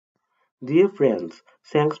Dear friends,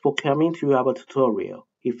 thanks for coming to our tutorial,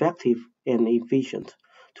 Effective and Efficient,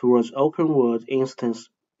 towards Open World Instance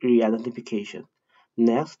Re-identification.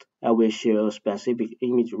 Next, I will share a specific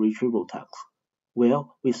image retrieval task.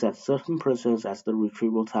 Well, we set certain persons as the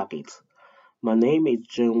retrieval targets. My name is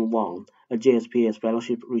Zheng Wang, a JSPS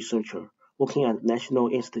fellowship researcher working at National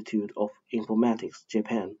Institute of Informatics,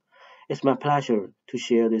 Japan. It's my pleasure to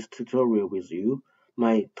share this tutorial with you.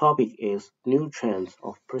 My topic is New Trends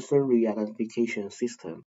of Person Re-identification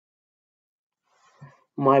System.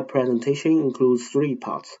 My presentation includes three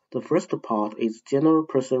parts. The first part is General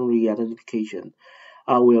Person Re-identification.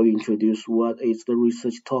 I will introduce what is the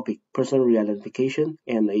research topic Person Re-identification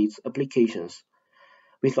and its applications.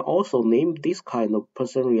 We can also name this kind of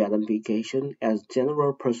person re-identification as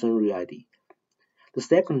General Person Re-ID. The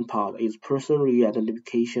second part is Person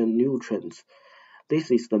Re-identification New Trends. This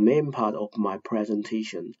is the main part of my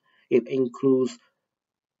presentation. It includes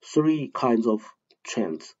three kinds of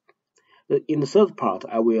trends. In the third part,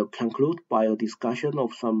 I will conclude by a discussion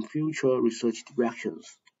of some future research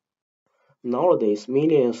directions. Nowadays,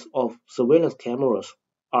 millions of surveillance cameras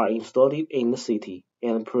are installed in the city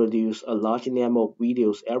and produce a large number of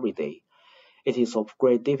videos every day. It is of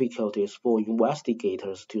great difficulty for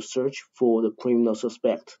investigators to search for the criminal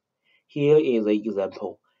suspect. Here is an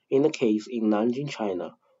example. In a case in Nanjing,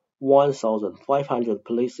 China, 1,500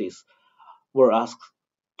 police were asked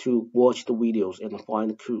to watch the videos and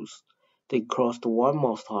find clues. They crossed one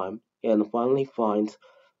more time and finally find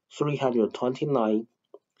 329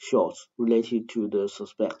 shots related to the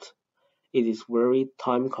suspect. It is very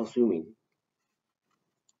time consuming.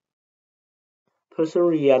 Person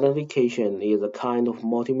re-identification is a kind of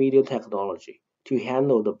multimedia technology to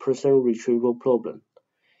handle the person retrieval problem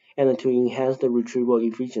and to enhance the retrieval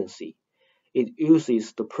efficiency. It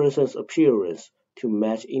uses the person's appearance to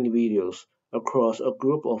match individuals across a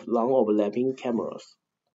group of non-overlapping cameras.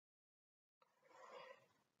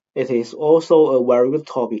 It is also a very good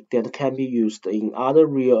topic that can be used in other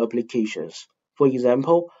real applications. For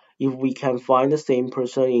example, if we can find the same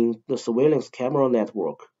person in the surveillance camera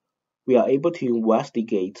network, we are able to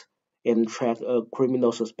investigate and track a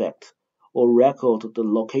criminal suspect or record the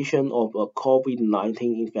location of a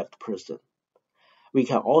COVID-19 infected person. We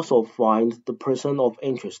can also find the person of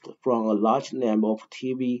interest from a large number of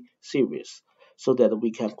TV series so that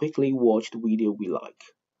we can quickly watch the video we like.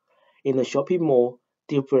 In a shopping mall,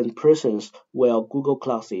 different persons via Google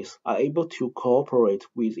Classes are able to cooperate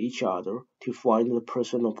with each other to find the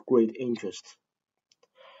person of great interest.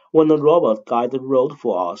 When a robot guides the road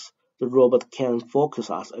for us, the robot can focus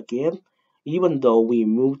us again, even though we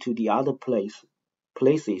move to the other places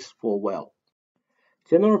for a while.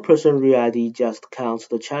 General Person Re-ID just counts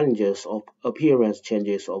the challenges of appearance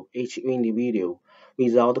changes of each individual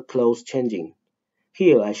without clothes changing.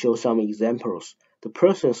 Here I show some examples. The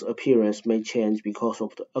person's appearance may change because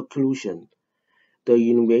of the occlusion, the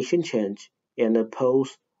elevation change, and the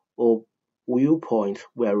pose or viewpoint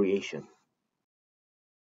variation.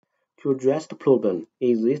 To address the problem,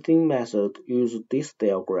 existing methods use this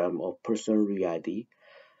diagram of person re-ID.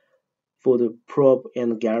 For the probe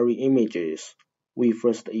and gallery images, we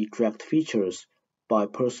first extract features by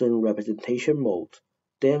person representation mode,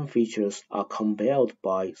 then features are compared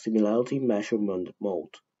by similarity measurement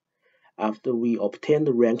mode. After we obtain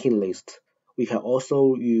the ranking list, we can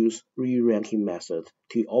also use re-ranking method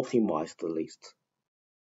to optimize the list.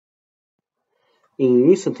 In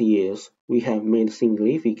recent years, we have made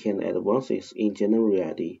significant advances in general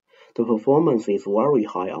ID. The performance is very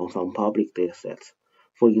high on some public datasets.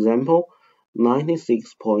 For example,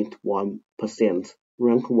 96.1%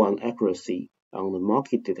 rank 1 accuracy on the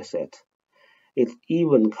market dataset. It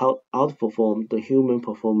even outperformed the human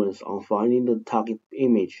performance on finding the target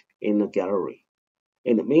image in a gallery.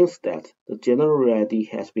 It means that the general ID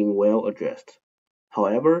has been well addressed.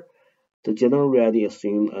 However, the general reality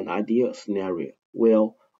assumes an ideal scenario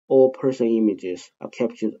where all person images are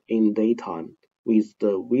captured in daytime with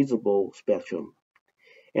the visible spectrum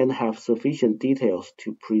and have sufficient details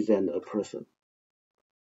to present a person.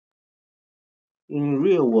 In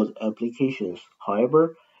real-world applications,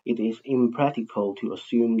 however, it is impractical to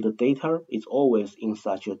assume the data is always in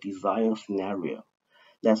such a desired scenario.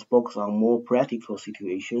 Let's focus on more practical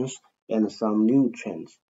situations and some new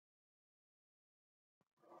trends.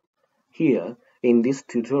 Here, in this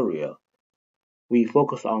tutorial, we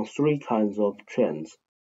focus on three kinds of trends: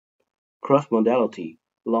 cross-modality,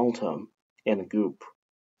 long-term, and group.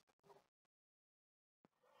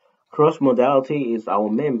 Cross-modality is our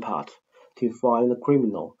main part to find a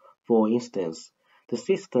criminal. For instance, the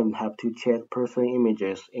system have to check person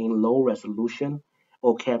images in low resolution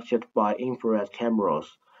or captured by infrared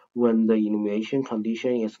cameras when the illumination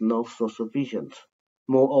condition is not so sufficient.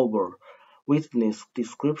 Moreover, witness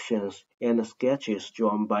descriptions and sketches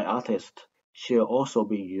drawn by artists shall also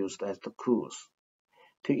be used as the clues.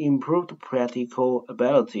 To improve the practical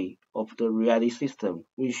ability of the reality system,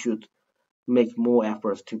 we should make more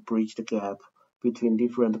efforts to bridge the gap between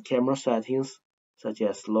different camera settings, such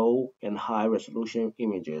as low and high resolution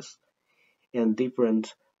images, and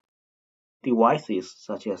different devices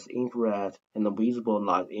such as infrared and visible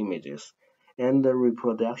light images, and the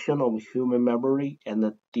reproduction of human memory and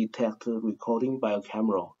the detect recording by a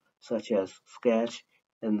camera, such as sketch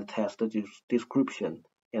and text description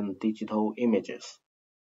and digital images.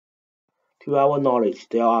 To our knowledge,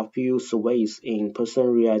 there are few surveys in person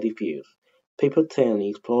reality field. Paper 10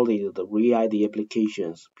 explored the reality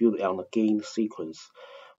applications built on the gain sequence,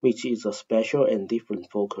 which is a special and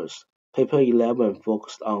different focus. Paper 11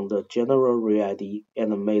 focused on the general reality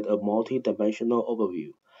and made a multi-dimensional overview.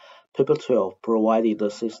 Paper 12 provided a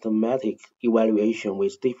systematic evaluation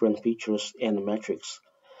with different features and metrics.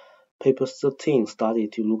 Paper 13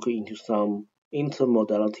 started to look into some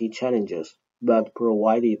intermodality challenges, but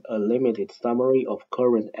provided a limited summary of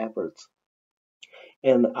current efforts.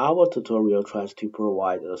 And our tutorial tries to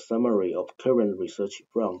provide a summary of current research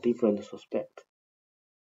from different aspects.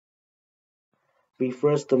 We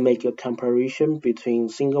first make a comparison between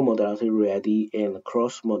single modality reality and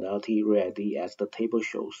cross-modality reality as the table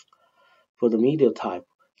shows. For the media type,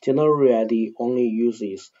 general reality only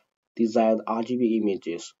uses desired RGB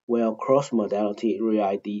images, while cross-modality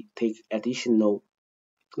reality takes additional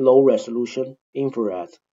low-resolution, infrared,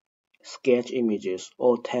 sketch images,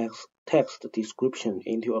 or text description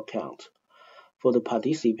into account. For the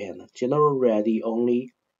participant, general reality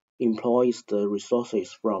only employs the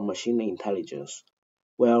resources from machine intelligence,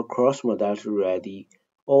 while cross-modality reality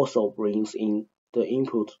also brings in the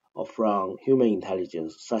input from human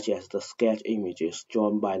intelligence, such as the sketch images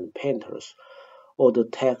drawn by the painters or the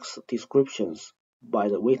text descriptions by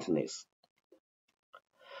the witness.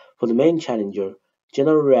 For the main challenger,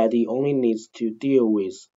 general reality only needs to deal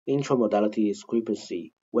with intramodality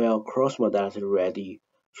discrepancy, while cross-modality reality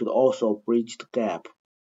should also bridge the gap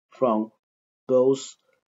from both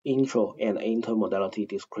intro and intermodality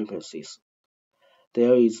discrepancies.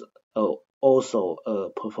 There is also a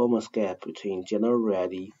performance gap between general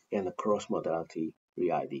reality and cross-modality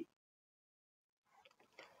reality.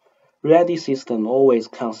 Reality system always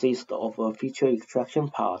consists of a feature extraction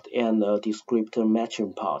part and a descriptor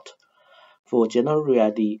matching part. For general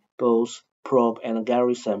reality, both probe and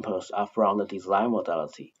gallery samples are from the design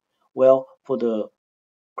modality, while for the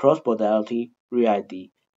cross-modality reality,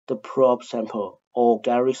 the probe sample or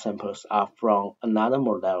gallery samples are from another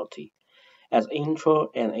modality. As intra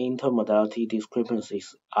and intermodality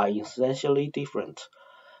discrepancies are essentially different,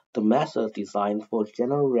 the method designed for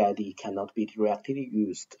general reality cannot be directly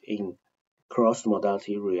used in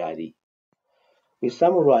cross-modality reality. We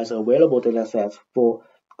summarize available datasets for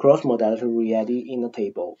cross-modality reality in the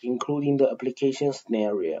table, including the application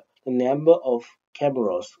scenario, the number of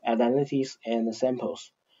cameras, identities, and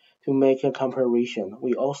samples. To make a comparison,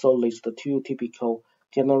 we also list the two typical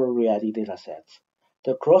general reality datasets.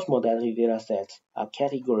 The cross-modality datasets are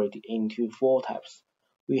categorized into four types.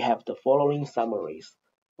 We have the following summaries.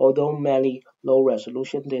 Although many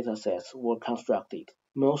low-resolution datasets were constructed,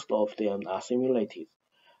 most of them are simulated.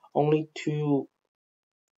 Only two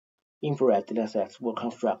infrared datasets were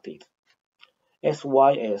constructed.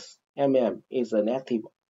 SYS-MM is an active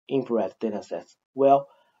infrared dataset, while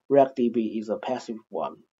RecDB is a passive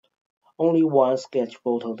one. Only one sketch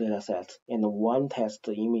photo dataset and one test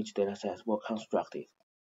image dataset were constructed.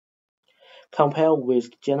 Compared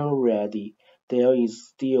with general reality, there is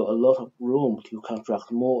still a lot of room to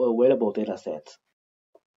construct more available datasets.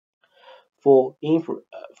 For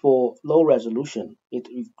low resolution, it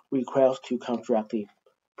requires to construct a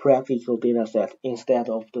practical dataset instead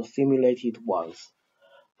of the simulated ones.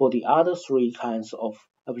 For the other three kinds of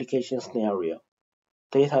application scenario,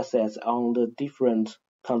 datasets on the different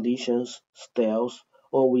conditions, styles,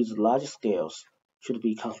 or with large scales should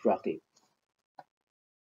be constructed.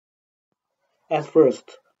 At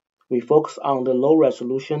first, we focus on the low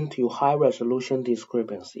resolution to high resolution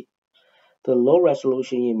discrepancy. The low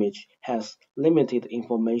resolution image has limited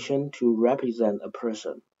information to represent a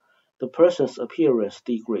person. The person's appearance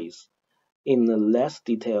degrees in a less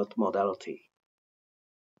detailed modality.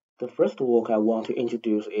 The first work I want to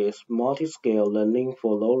introduce is Multi-Scale Learning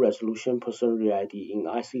for Low-Resolution Person Reality in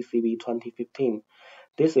ICCB 2015.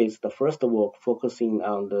 This is the first work focusing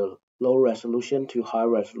on the low-resolution to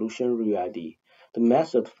high-resolution reality. The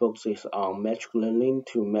method focuses on metric learning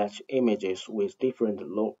to match images with different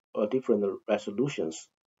resolutions.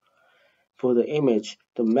 For the image,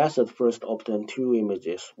 the method first obtains two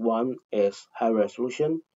images, one as high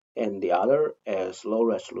resolution and the other as low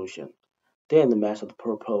resolution. Then the method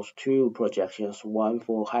proposes two projections, one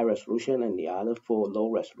for high resolution and the other for low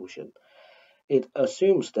resolution. It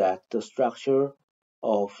assumes that the structure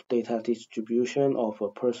of data distribution of a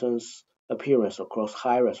person's appearance across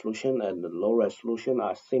high resolution and low resolution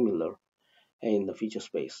are similar in the feature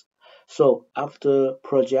space. So after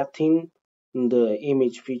projecting the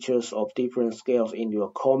image features of different scales into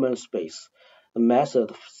a common space, the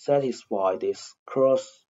method satisfies this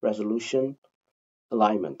cross-resolution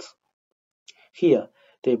alignment. Here,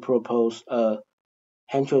 they propose a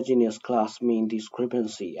heterogeneous class mean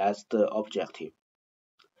discrepancy as the objective.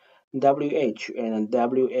 WH and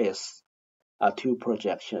WS are two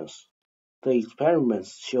projections. The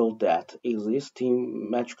experiments show that existing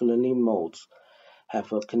machine learning modes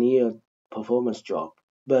have a clear performance drop,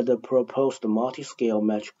 but the proposed multi-scale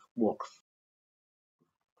match works.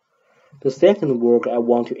 The second work I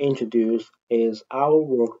want to introduce is our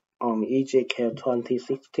work on EJCAD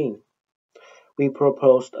 2016. We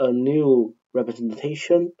proposed a new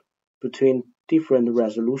representation between different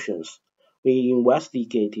resolutions. We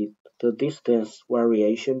investigated the distance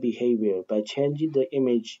variation behavior by changing the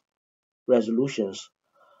image resolutions.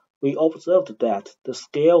 We observed that the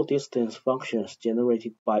scale distance functions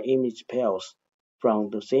generated by image pairs from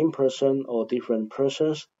the same person or different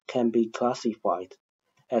persons can be classified,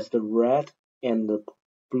 as the red and the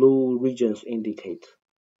blue regions indicate.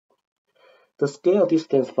 The scale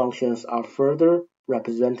distance functions are further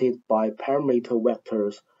represented by parameter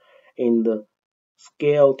vectors in the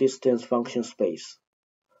scale distance function space.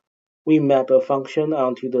 We map a function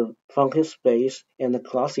onto the function space and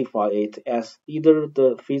classify it as either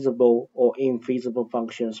the feasible or infeasible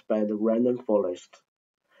functions by the random forest.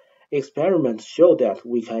 Experiments show that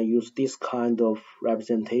we can use this kind of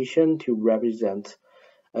representation to represent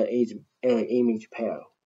an image pair.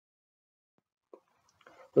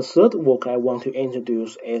 The third work I want to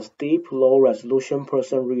introduce is Deep Low Resolution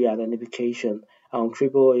Person Re-Identification on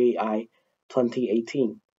AAAI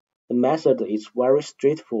 2018. The method is very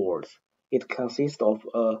straightforward. It consists of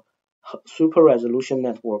a super resolution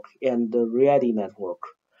network and the ReID network.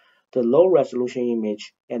 The low resolution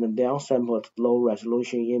image and the downsampled low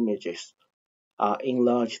resolution images are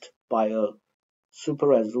enlarged by a super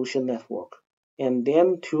resolution network. And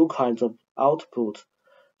then two kinds of output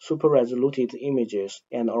super resoluted images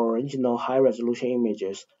and original high resolution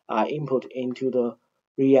images are input into the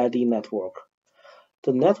ReID network.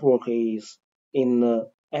 The network is in an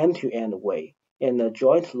end-to-end way, and the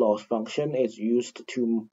joint loss function is used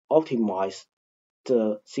to optimize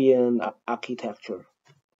the CNN architecture.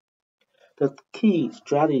 The key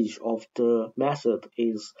strategy of the method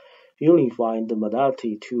is unifying the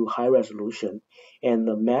modality to high resolution and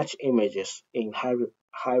match images in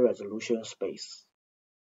high resolution space.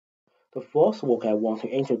 The fourth work I want to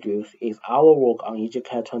introduce is our work on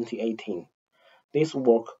EJCAD 2018. This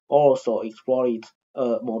work also explored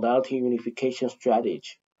a modality unification strategy.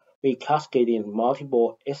 We cascaded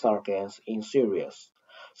multiple SR GANs in series,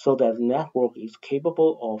 so that the network is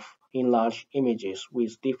capable of enlarged images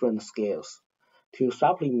with different scales. To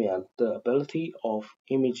supplement the ability of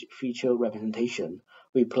image feature representation,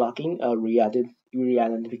 we plug in a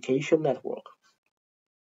re-identification network.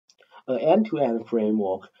 An end-to-end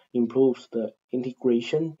framework improves the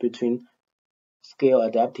integration between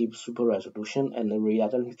scale-adaptive super resolution and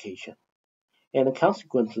re-identification, and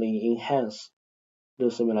consequently enhance the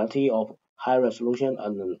similarity of high resolution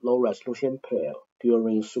and low resolution pair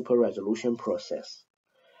during super resolution process.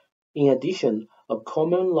 In addition, a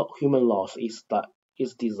common human loss is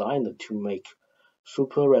designed to make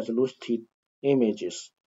super resolution images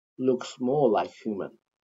look more like human.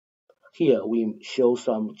 Here we show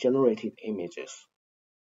some generated images.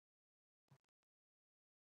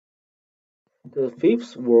 The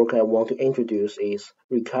fifth work I want to introduce is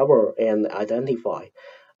Recover and Identify,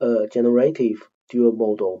 a generative dual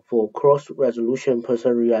model for cross-resolution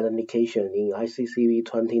person re-identification in ICCV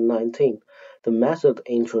 2019. The method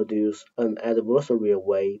introduced an adversarial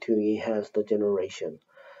way to enhance the generation.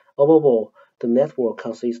 Overall, the network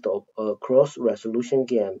consists of a cross-resolution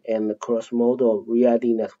GAN and a cross-modal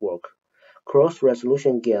re-ID network.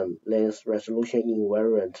 Cross-resolution GAN lends resolution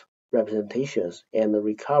invariant representations and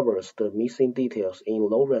recovers the missing details in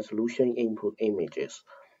low-resolution input images.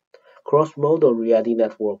 Cross-modal re-ID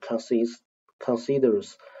network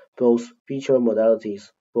considers both feature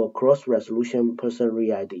modalities for cross-resolution person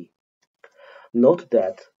re-ID. Note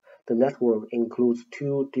that the network includes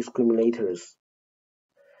two discriminators.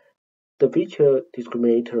 The feature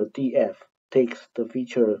discriminator DF takes the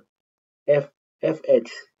feature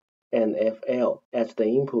FH and FL as the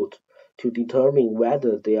input to determine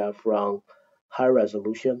whether they are from high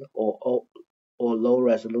resolution or low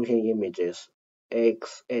resolution images,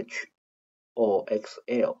 XH or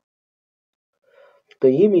XL.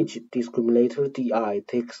 The image discriminator DI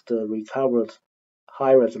takes the recovered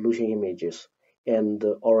high-resolution images and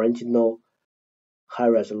the original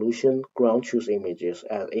high-resolution ground truth images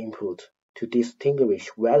as input to distinguish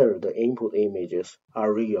whether the input images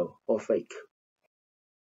are real or fake.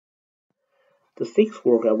 The sixth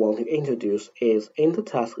work I want to introduce is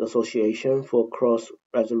Inter-task Association for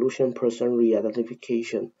Cross-Resolution Person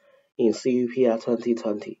Re-identification in CUPR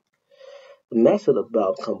 2020. The method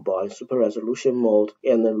above combines super-resolution mode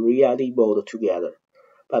and the Re-ID mode together.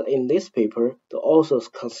 But in this paper, the authors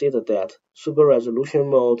consider that super-resolution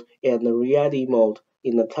mode and the Re-ID mode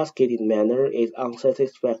in a cascaded manner is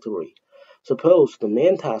unsatisfactory. Suppose the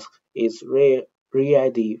main task is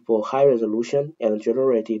Re-ID for high resolution and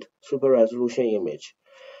generated super-resolution image.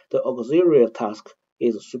 The auxiliary task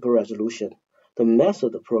is super-resolution. The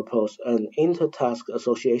method proposes an inter-task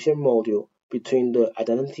association module between the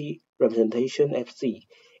identity representation FC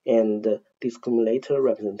and the discriminator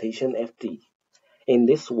representation FD. In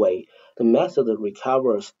this way, the method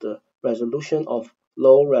recovers the resolution of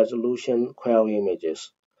low-resolution query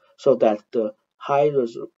images, so that the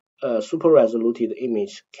super-resoluted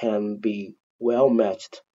image can be well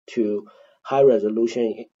matched to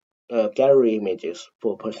high-resolution gallery images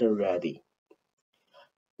for person ready.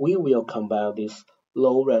 We will combine this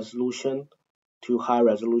low-resolution to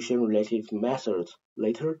high-resolution related methods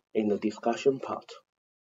later in the discussion part.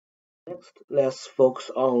 Next, let's focus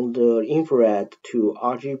on the infrared to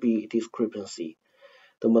RGB discrepancy.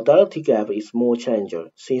 The modality gap is more challenging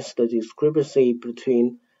since the discrepancy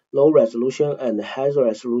between low resolution and high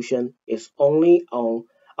resolution is only on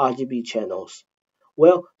RGB channels,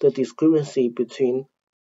 while the discrepancy between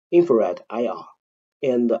infrared IR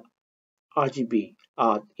and RGB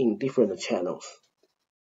are in different channels.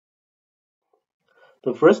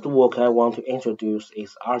 The first work I want to introduce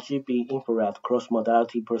is RGB infrared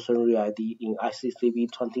cross-modality person re-ID in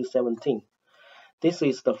ICCB 2017. This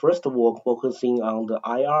is the first work focusing on the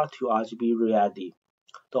IR to RGB re-ID.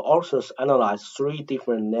 The authors analyzed three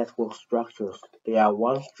different network structures. They are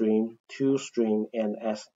one-stream, two-stream, and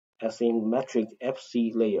asymmetric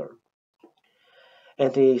FC layer.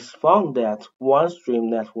 And it is found that one-stream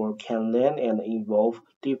network can learn and involve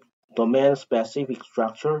deep domain-specific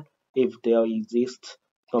structure if there exists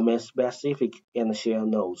domain-specific and shared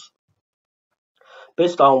nodes.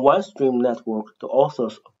 Based on one-stream network, the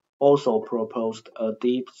authors also proposed a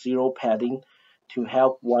deep zero padding to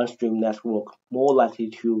help one-stream network more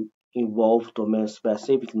likely to involve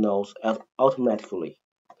domain-specific nodes automatically,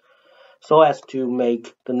 so as to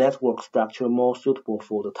make the network structure more suitable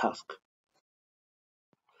for the task.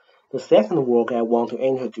 The second work I want to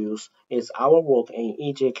introduce is our work in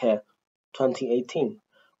EJCAT 2018.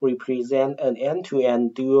 We present an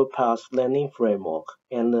end-to-end dual-path learning framework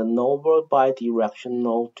and a novel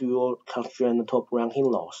bidirectional dual-constraint top-ranking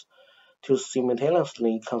loss to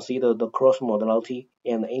simultaneously consider the cross-modality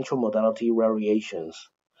and intra-modality variations.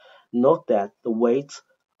 Note that the weights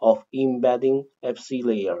of embedding FC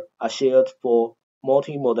layer are shared for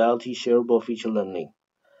multi-modality shareable feature learning.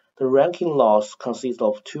 The ranking loss consists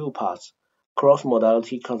of two parts: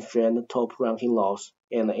 cross-modality constraint top ranking loss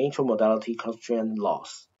and intra-modality constraint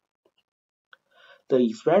loss. The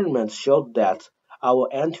experiment showed that our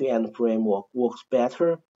end-to-end framework works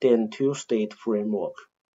better than two-state framework.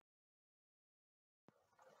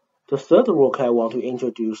 The third work I want to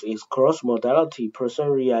introduce is cross-modality person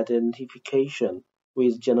re-identification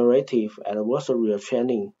with generative adversarial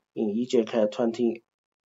training in EJCAT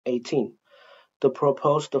 2018. The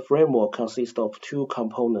proposed framework consists of two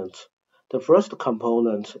components. The first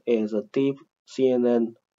component is a deep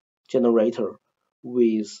CNN generator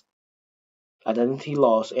with identity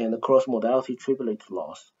loss and cross-modality triplet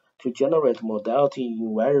loss to generate modality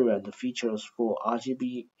invariant features for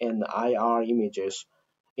RGB and IR images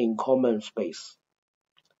in common space.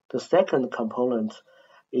 The second component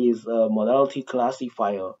is a modality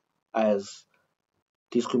classifier as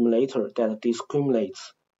discriminator that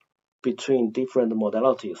discriminates between different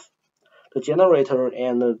modalities. The generator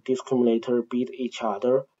and the discriminator beat each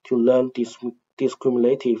other to learn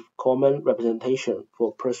discriminative common representation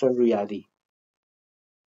for person re-ID.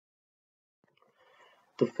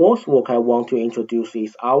 The fourth work I want to introduce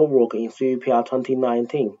is our work in CUPR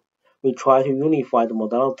 2019. We try to unify the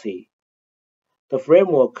modality. The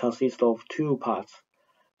framework consists of two parts.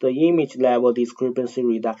 The image level discrepancy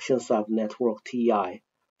reduction subnetwork TI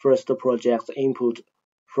first projects input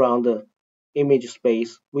from the image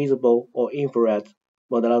space, visible or infrared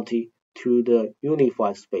modality to the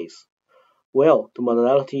unified space. Well, the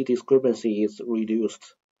modality discrepancy is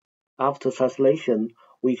reduced. After translation,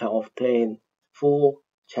 we can obtain full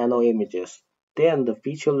channel images. Then the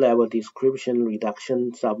feature level description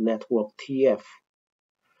reduction subnetwork TF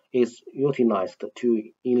is utilized to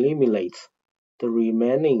eliminate the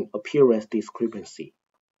remaining appearance discrepancy.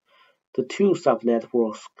 The two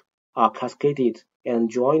subnetworks are cascaded and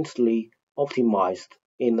jointly optimized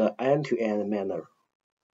in an end-to-end manner.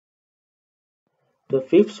 The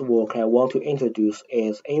fifth work I want to introduce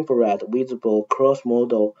is infrared visible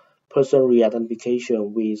cross-modal person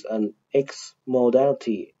re-identification with an X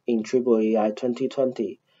modality in AAAI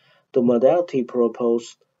 2020. The modality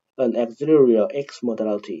proposed an auxiliary X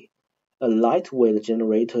modality. A lightweight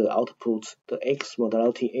generator outputs the X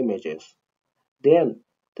modality images. Then,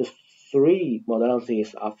 the three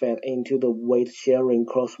modalities are fed into the weight-sharing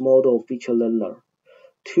cross-modal feature learner.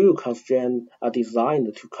 Two constraints are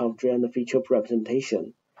designed to constrain the feature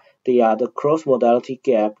representation. They are the cross-modality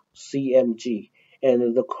gap (CMG)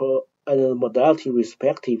 and the modality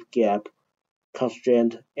respective gap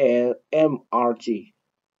constraint (MRG).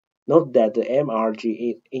 Note that the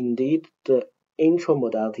MRG is indeed the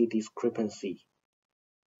intramodality discrepancy.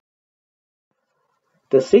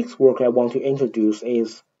 The sixth work I want to introduce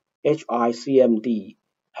is HICMD,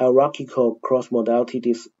 Hierarchical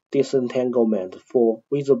Cross-Modality Disentanglement for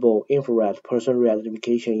Visible Infrared Person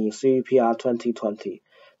Re-identification in CVPR 2020.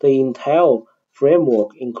 The entire framework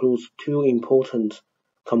includes two important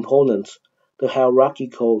components. The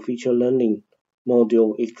hierarchical feature learning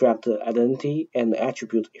module extracts identity and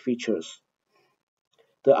attribute features.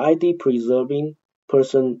 The ID-preserving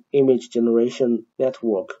person image generation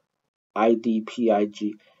network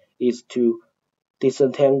IDPIG is to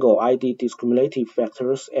disentangle ID discriminative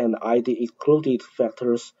factors and ID excluded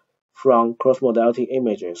factors from cross-modality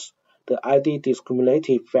images. The ID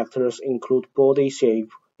discriminative factors include body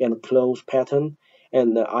shape and clothes pattern,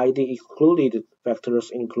 and the ID excluded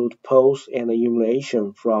factors include pose and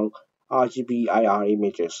illumination from RGB IR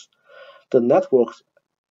images. The network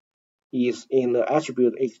is in the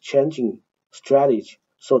attribute exchanging strategy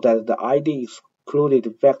so that the ID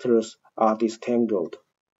excluded factors are disentangled.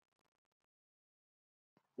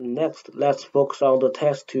 Next, let's focus on the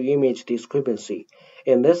text-to-image discrepancy.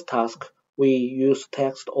 In this task, we use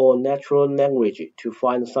text or natural language to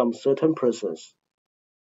find some certain persons.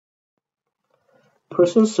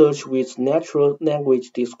 Person search with natural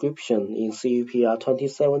language description in CVPR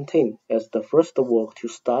 2017 as the first work to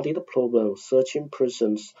study the problem of searching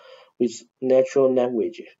persons with natural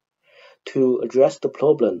language. To address the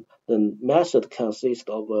problem, the method consists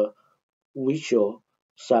of a visual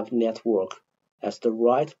subnetwork as the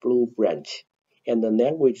right blue branch, and the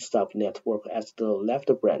language subnetwork as the left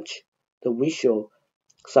branch. The visual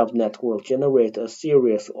subnetwork generates a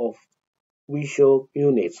series of visual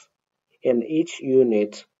units, and each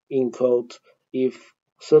unit encodes if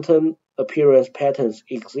certain appearance patterns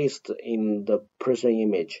exist in the person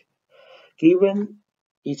image. Given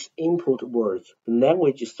each input word, the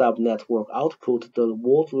language subnetwork outputs the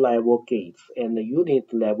word-level gates and the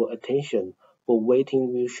unit-level attention for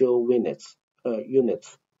weighting visual units.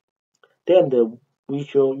 Then the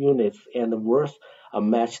visual units and the words are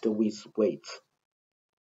matched with weights.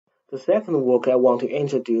 The second work I want to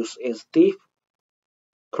introduce is deep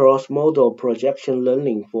cross-modal projection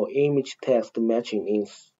learning for image-text matching in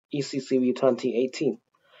ECCV 2018.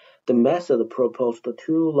 The method proposed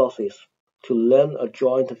two losses to learn a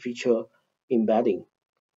joint feature embedding.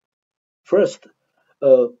 First,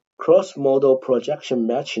 a cross-modal projection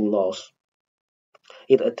matching loss.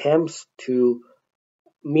 It attempts to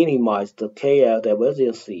minimize the KL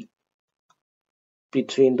divergence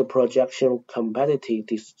between the projection competitive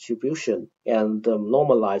distribution and the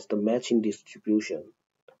normalized matching distribution.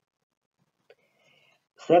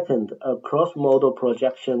 Second, a cross-modal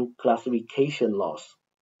projection classification loss,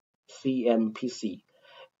 CMPC.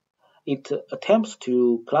 It attempts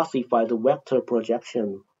to classify the vector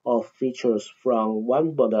projection of features from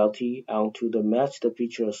one modality onto the matched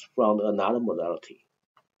features from another modality.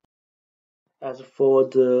 As for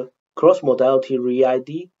the cross-modality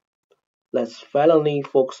re-ID, let's finally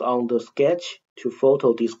focus on the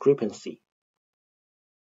sketch-to-photo discrepancy.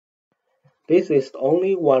 This is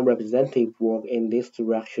only one representative work in this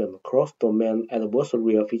direction, cross-domain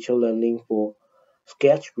adversarial feature learning for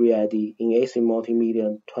sketch re-ID in ACM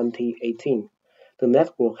Multimedia 2018. The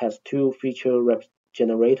network has two feature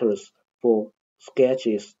generators for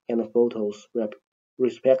sketches and photos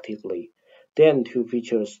respectively. Then two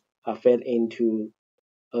features are fed into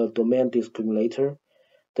a domain discriminator.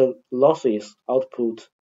 The losses output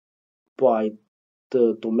by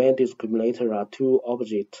the domain discriminator are two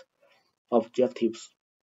opposite objectives.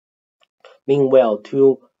 Meanwhile,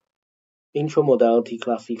 two intramodality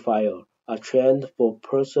classifiers are trained for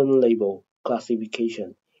person label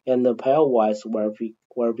classification, and the pairwise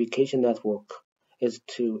verification network is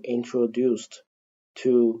introduced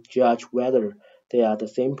to judge whether they are the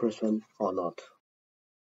same person or not.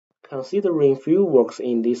 Considering few works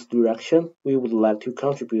in this direction, we would like to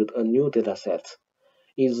contribute a new dataset.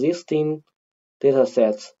 Existing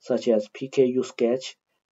datasets such as PKU sketch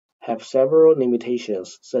have several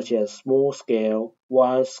limitations such as small scale,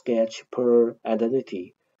 one sketch per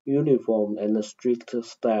identity, uniform and strict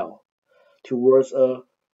style. Towards a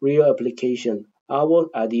real application, our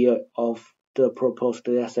idea of the proposed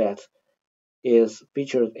dataset is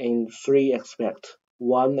featured in three aspects.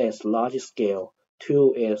 One is large scale,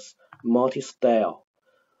 two is multi-style.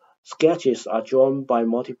 Sketches are drawn by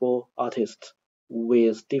multiple artists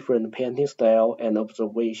with different painting style and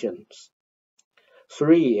observations.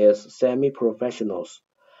 Three is semi-professionals.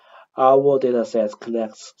 Our dataset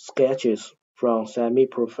collects sketches from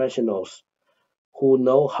semi-professionals who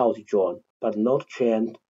know how to draw, but not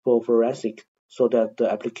trained for forensic, so that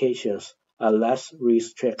the applications are less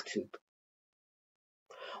restricted.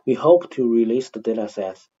 We hope to release the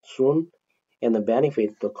dataset soon and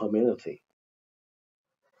benefit the community.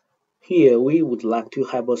 Here we would like to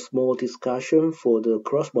have a small discussion for the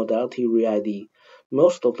cross-modality re-ID.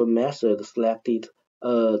 Most of the methods selected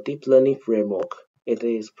a deep learning framework. It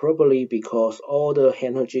is probably because all the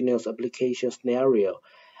heterogeneous application scenarios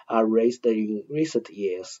are raised in recent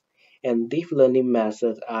years, and deep learning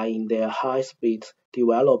methods are in their high-speed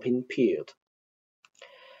developing period.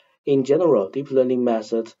 In general, deep learning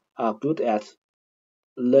methods are good at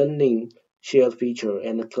learning shared feature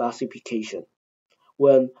and classification.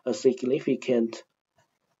 When a significant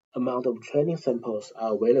amount of training samples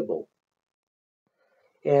are available.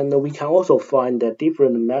 And we can also find that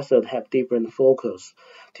different methods have different focus.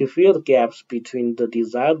 To fill the gaps between the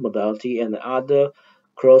desired modality and other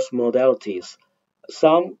cross modalities,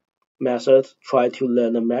 some methods try to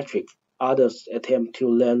learn a metric, others attempt to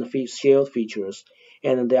learn shared features,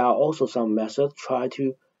 and there are also some methods try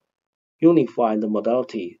to unify the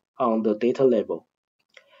modality on the data level.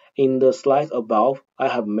 In the slide above, I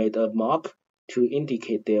have made a mark to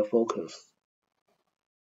indicate their focus.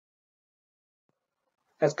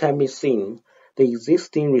 As can be seen, the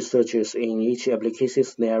existing researches in each application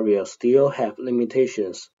scenario still have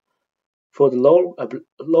limitations. For the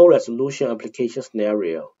low-resolution application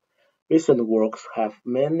scenario, recent works have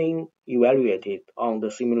mainly evaluated on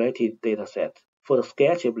the simulated dataset. For the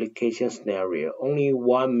sketch application scenario, only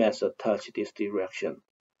one method touched this direction,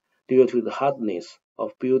 due to the hardness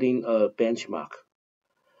of building a benchmark.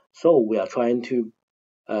 So we are trying to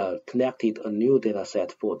connect a new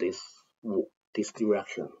dataset for this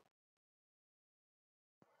direction.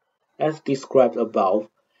 As described above,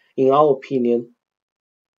 in our opinion,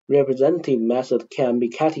 representative method can be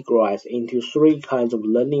categorized into three kinds of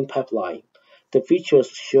learning pipeline. The features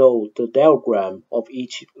show the diagram of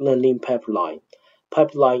each learning pipeline.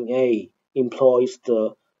 Pipeline A employs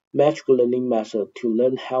the magic learning method to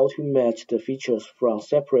learn how to match the features from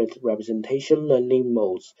separate representation learning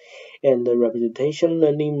modes, and the representation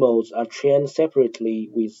learning modes are trained separately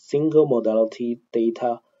with single modality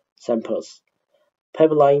data samples.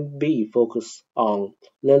 Pipeline B focuses on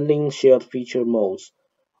learning shared feature modes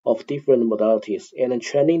of different modalities, and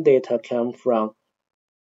training data come from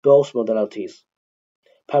both modalities.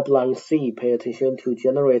 Pipeline C pays attention to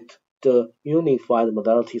generate the unified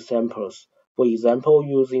modality samples, for example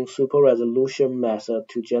using super-resolution method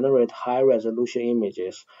to generate high-resolution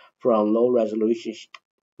images from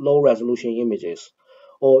low-resolution images,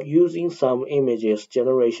 or using some images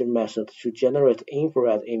generation method to generate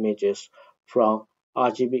infrared images from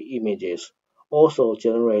RGB images, also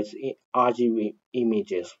generates RGB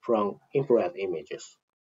images from infrared images.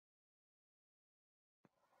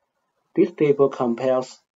 This table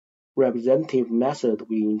compares representative method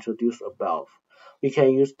we introduced above. We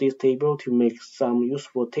can use this table to make some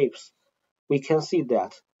useful tips. We can see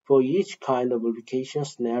that for each kind of application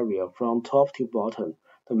scenario from top to bottom,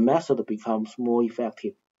 the method becomes more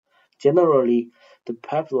effective. Generally, the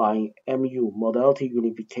pipeline MU modality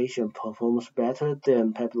unification performs better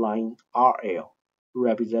than pipeline RL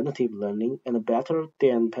representative learning and better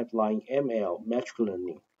than pipeline ML magic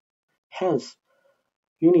learning. Hence,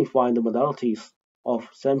 unifying the modalities of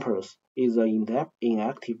samples is an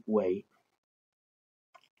inactive way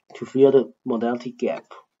to fill the modality gap.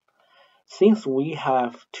 Since we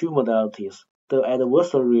have two modalities, the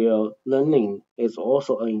adversarial learning is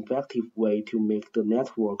also an effective way to make the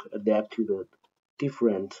network adapt to the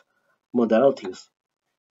different modalities.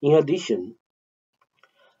 In addition,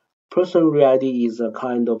 person reality is a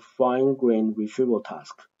kind of fine-grained retrieval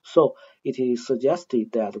task, so it is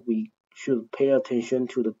suggested that we should pay attention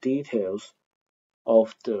to the details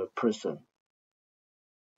of the person.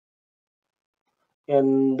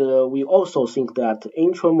 And we also think that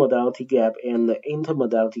intramodality gap and the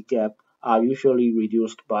intermodality gap are usually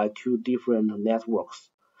reduced by two different networks.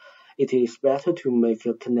 It is better to make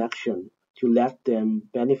a connection to let them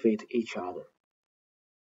benefit each other.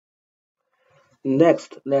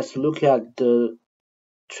 Next, let's look at the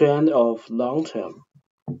trend of long term.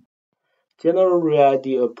 General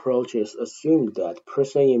reality approaches assume that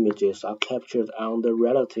person images are captured under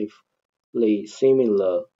relatively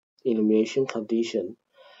similar illumination conditions.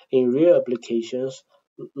 In real applications,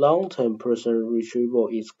 long-term person retrieval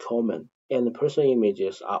is common, and person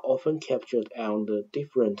images are often captured under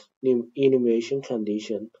different illumination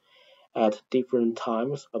conditions at different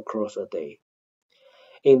times across a day.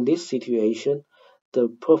 In this situation, the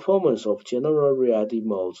performance of general reality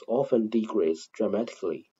modes often degrades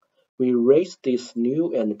dramatically. We raise this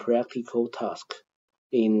new and practical task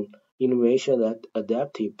in Innovation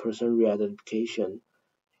Adaptive Person Re-Identification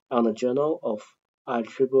on the Journal of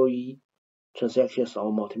IEEE Transactions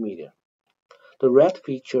on Multimedia. The red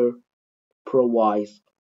picture provides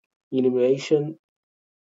illumination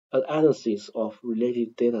analysis of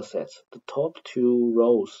related datasets. The top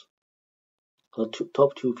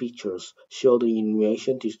two pictures show the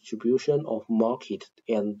illumination distribution of market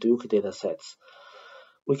and Duke datasets.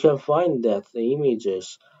 We can find that the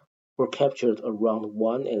images were captured around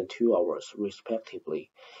 1 and 2 hours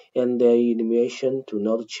respectively, and their illumination do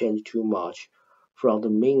not change too much from the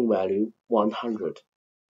mean value 100.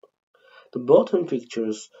 The bottom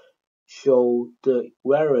pictures show the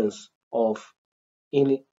variance of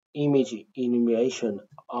image illumination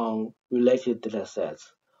on related datasets.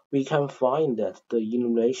 We can find that the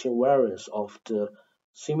illumination variance of the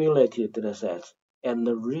simulated datasets and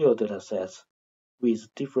the real datasets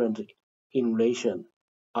with different illumination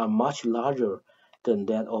are much larger than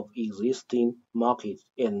that of existing market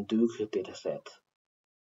and Duke datasets.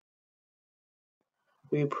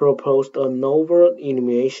 We proposed a novel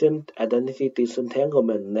illumination identity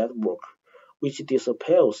disentanglement network, which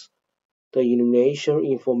disappears the illumination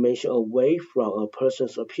information away from a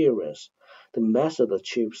person's appearance. The method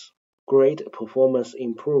achieves great performance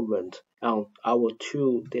improvement on our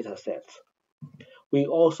two datasets. We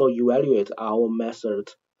also evaluate our method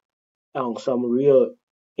on some real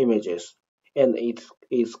images, and it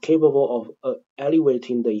is capable of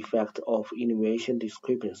elevating the effect of illumination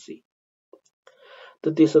discrepancy.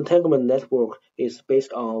 The disentanglement network is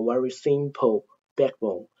based on a very simple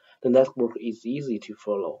backbone. The network is easy to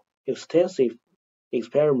follow. Extensive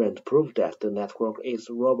experiments prove that the network is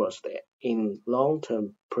robust in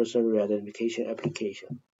long-term person re-identification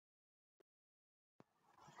applications.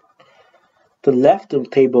 The left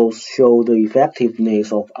tables show the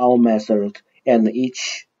effectiveness of our method and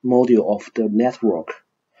each module of the network.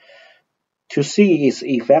 To see its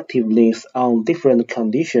effectiveness on different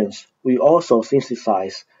conditions, we also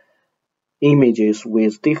synthesize images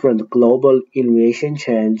with different global illumination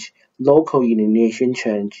change, local illumination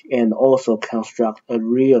change, and also construct a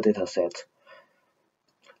real dataset.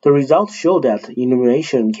 The results show that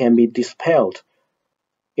illumination can be dispelled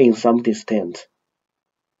in some extent,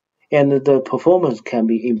 and the performance can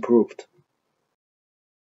be improved.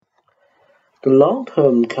 The long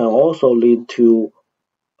term can also lead to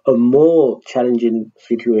a more challenging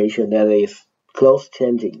situation that is close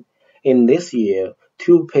changing. In this year,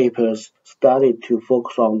 two papers started to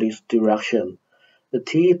focus on this direction. The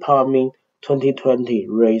T-Palming 2020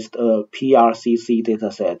 raised a PRCC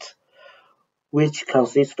dataset, which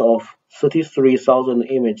consists of 33,000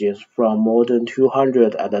 images from more than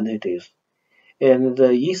 200 identities. And the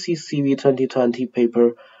ECCV 2020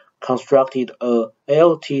 paper constructed a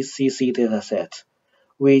LTCC dataset,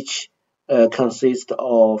 which consists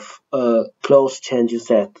of a close change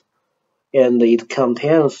set, and it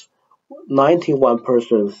contains 91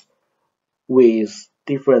 persons with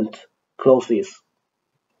different closes.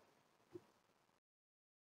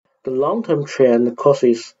 The long-term trend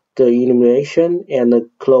causes the illumination and the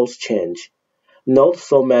close change. Not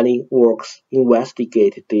so many works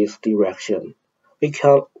investigate this direction.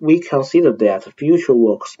 We consider that future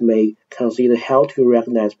works may consider how to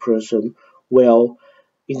recognize person while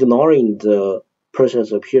ignoring the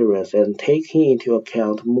person's appearance and taking into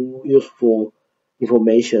account more useful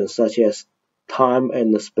information such as time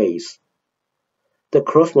and space. The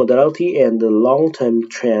cross-modality and the long-term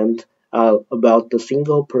trend are about the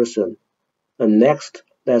single person. And next,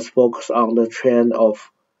 let's focus on the trend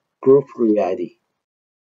of group reality.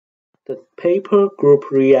 The paper group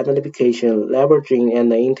re-identification leveraging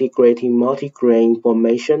and integrating multi-grain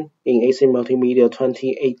information in ACM Multimedia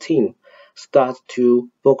 2018 starts to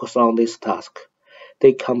focus on this task.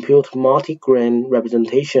 They compute multi-grain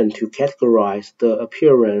representation to categorize the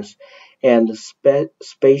appearance and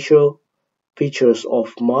spatial features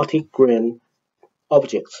of multi-grain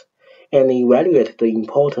objects and evaluate the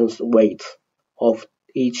importance weight of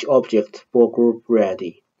each object for group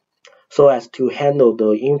ready so as to handle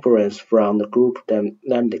the inference from the group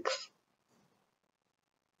dynamics.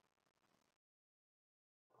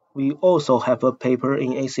 We also have a paper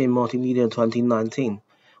in ACM Multimedia 2019.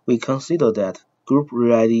 We consider that group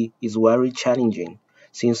reality is very challenging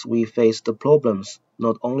since we face the problems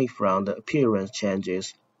not only from the appearance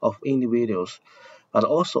changes of individuals but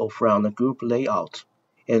also from the group layout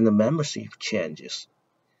and the membership changes.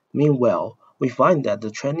 Meanwhile, we find that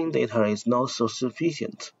the training data is not so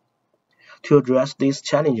sufficient. To address these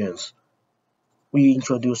challenges, we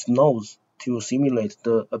introduce nodes to simulate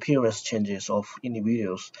the appearance changes of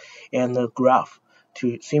individuals and a graph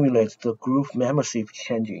to simulate the group membership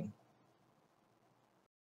changing.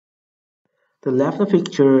 The left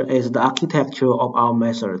picture is the architecture of our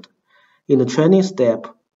method. In the training step,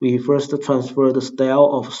 we first transfer the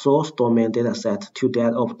style of source domain dataset to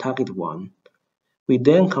that of target one. We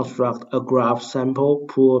then construct a graph sample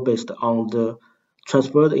pool based on the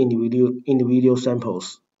transferred individual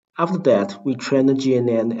samples. After that, we train the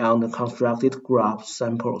GNN on the constructed graph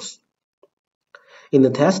samples. In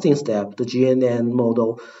the testing step, the GNN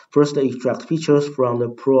model first extracts features from the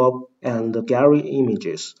probe and the gallery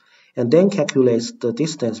images, and then calculates the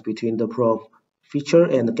distance between the probe feature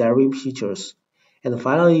and the gallery features, and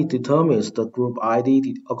finally determines the group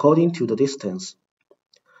ID according to the distance.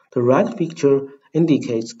 The right picture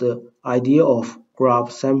indicates the idea of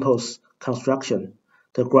graph samples construction.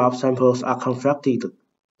 The graph samples are constructed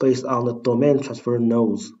based on the domain transfer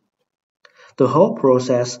nodes. The whole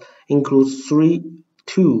process includes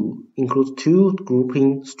two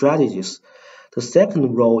grouping strategies. The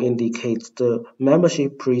second row indicates the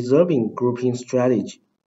membership preserving grouping strategy,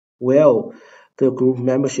 while the group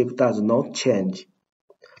membership does not change.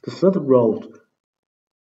 The third row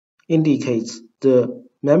indicates the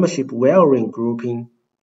membership varying grouping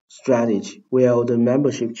strategy, while the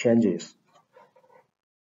membership changes.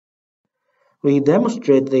 We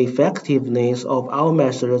demonstrate the effectiveness of our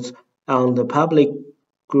methods on the public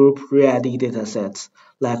group-ready datasets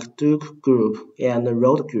like Duke Group and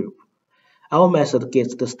Road Group. Our method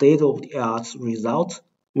gets the state-of-the-art results.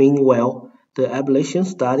 Meanwhile, the ablation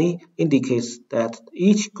study indicates that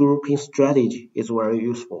each grouping strategy is very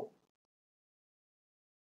useful.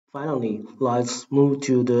 Finally, let's move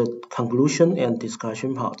to the conclusion and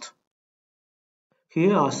discussion part.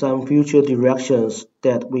 Here are some future directions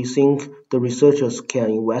that we think the researchers can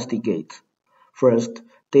investigate. First,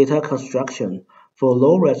 data construction. For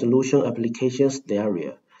low-resolution application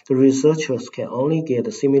scenario, the researchers can only get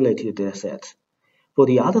a simulated dataset. For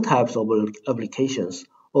the other types of applications,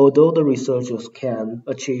 although the researchers can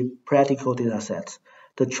achieve practical datasets,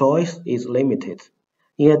 the choice is limited.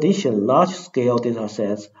 In addition, large-scale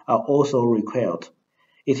datasets are also required.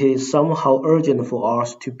 It is somehow urgent for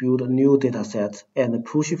us to build new datasets and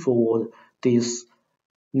push forward this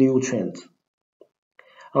new trend.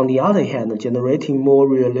 On the other hand, generating more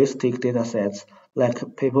realistic datasets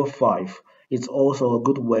like Paper 5 is also a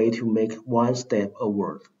good way to make one step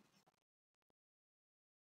forward.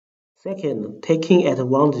 Second, taking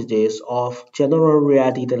advantages of general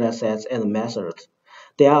reality datasets and methods.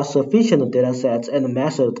 There are sufficient datasets and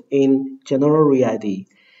methods in general reality.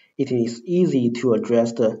 It is easy to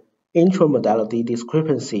address the intramodality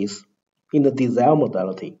discrepancies in the desired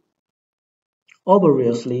modality.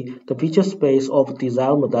 Obviously, the feature space of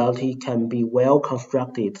desired modality can be well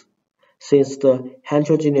constructed, since the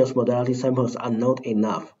heterogeneous modality samples are not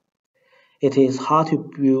enough. It is hard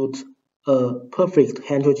to build a perfect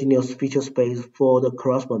heterogeneous feature space for the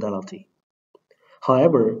cross-modality.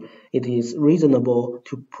 However, it is reasonable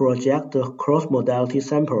to project the cross-modality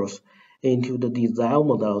samples into the desired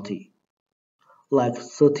modality, like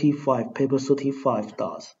paper 35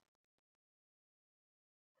 does.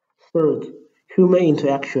 Third, human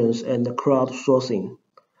interactions and crowdsourcing.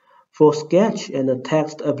 For sketch and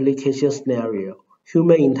text application scenario,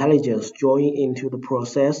 human intelligence join into the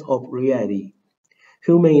process of reality.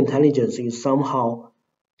 Human intelligence is somehow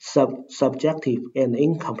subjective and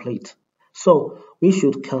incomplete. So we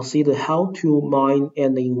should consider how to mine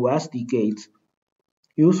and investigate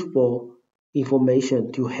useful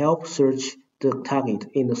information to help search the target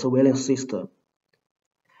in the surveillance system.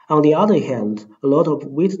 On the other hand, a lot of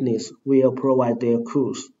witnesses will provide their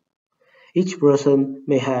clues. Each person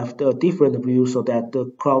may have a different view so that the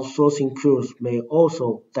crowdsourcing tools may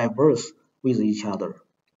also diverse with each other.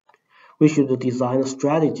 We should design a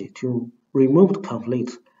strategy to remove the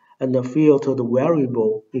conflicts and filter the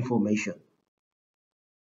variable information.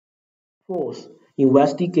 Fourth,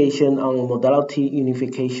 investigation on modality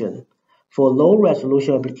unification. For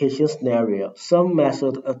low-resolution application scenario, some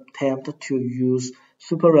methods attempt to use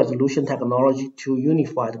super-resolution technology to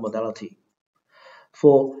unify the modality.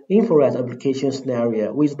 For infrared application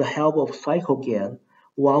scenario, with the help of cyclogen,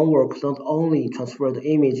 one works not only transfer the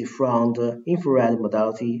image from the infrared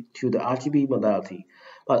modality to the RGB modality,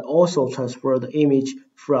 but also transfer the image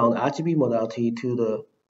from the RGB modality to the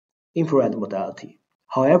infrared modality.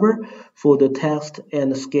 However, for the text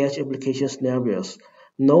and sketch application scenarios,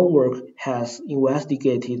 no work has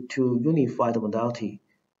investigated to unify the modality.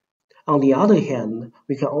 On the other hand,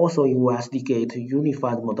 we can also investigate to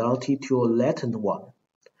unify the modality to a latent one.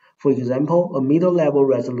 For example, a middle-level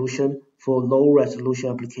resolution for low-resolution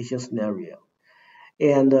application scenario,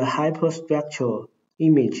 and a hyperspectral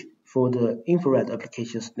image for the infrared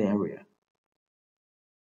application scenario.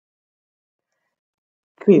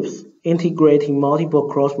 Fifth, integrating multiple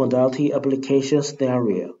cross-modality application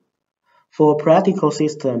scenarios. For a practical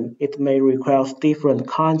system, it may require different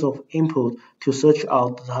kinds of input to search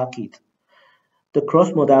out the target. The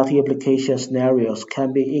cross-modality application scenarios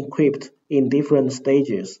can be equipped in different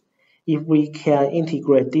stages. If we can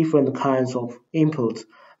integrate different kinds of inputs,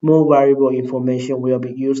 more variable information will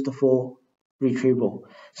be used for retrieval,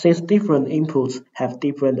 since different inputs have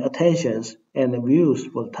different attentions and views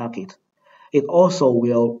for the target. It also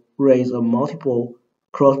will raise a multiple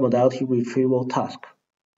cross-modality retrieval task.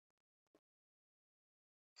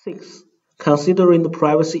 Six, considering the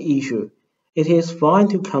privacy issue, it is fine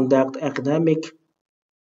to conduct academic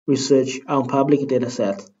research on public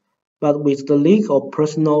datasets, but with the leak of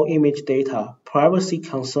personal image data, privacy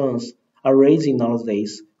concerns are raising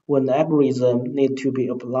nowadays when algorithms need to be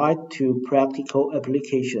applied to practical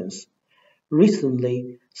applications.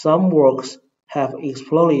 Recently, some works have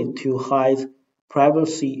explored to hide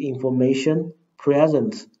privacy information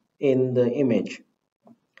present in the image.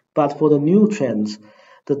 But for the new trends,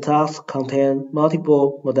 the tasks contain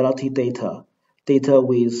multiple modality data, data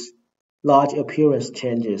with large appearance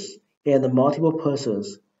changes, and multiple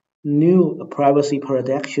persons. New privacy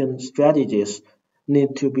protection strategies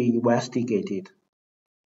need to be investigated.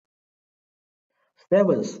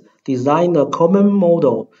 Seventh, design a common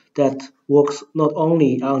model that works not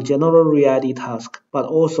only on general reality tasks but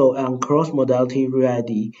also on cross-modality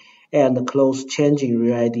reality and close-changing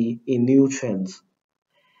reality in new trends.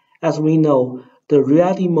 As we know, the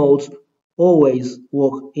reality modes always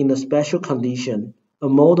work in a special condition. A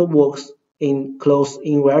mode works in close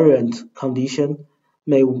invariant condition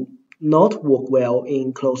may not work well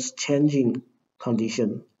in close changing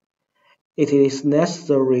condition. It is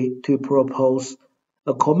necessary to propose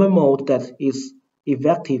a common mode that is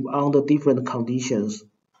effective under different conditions.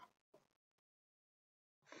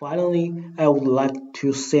 Finally, I would like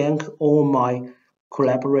to thank all my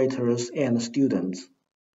collaborators and students.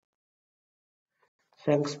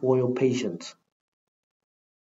 Thanks for your patience.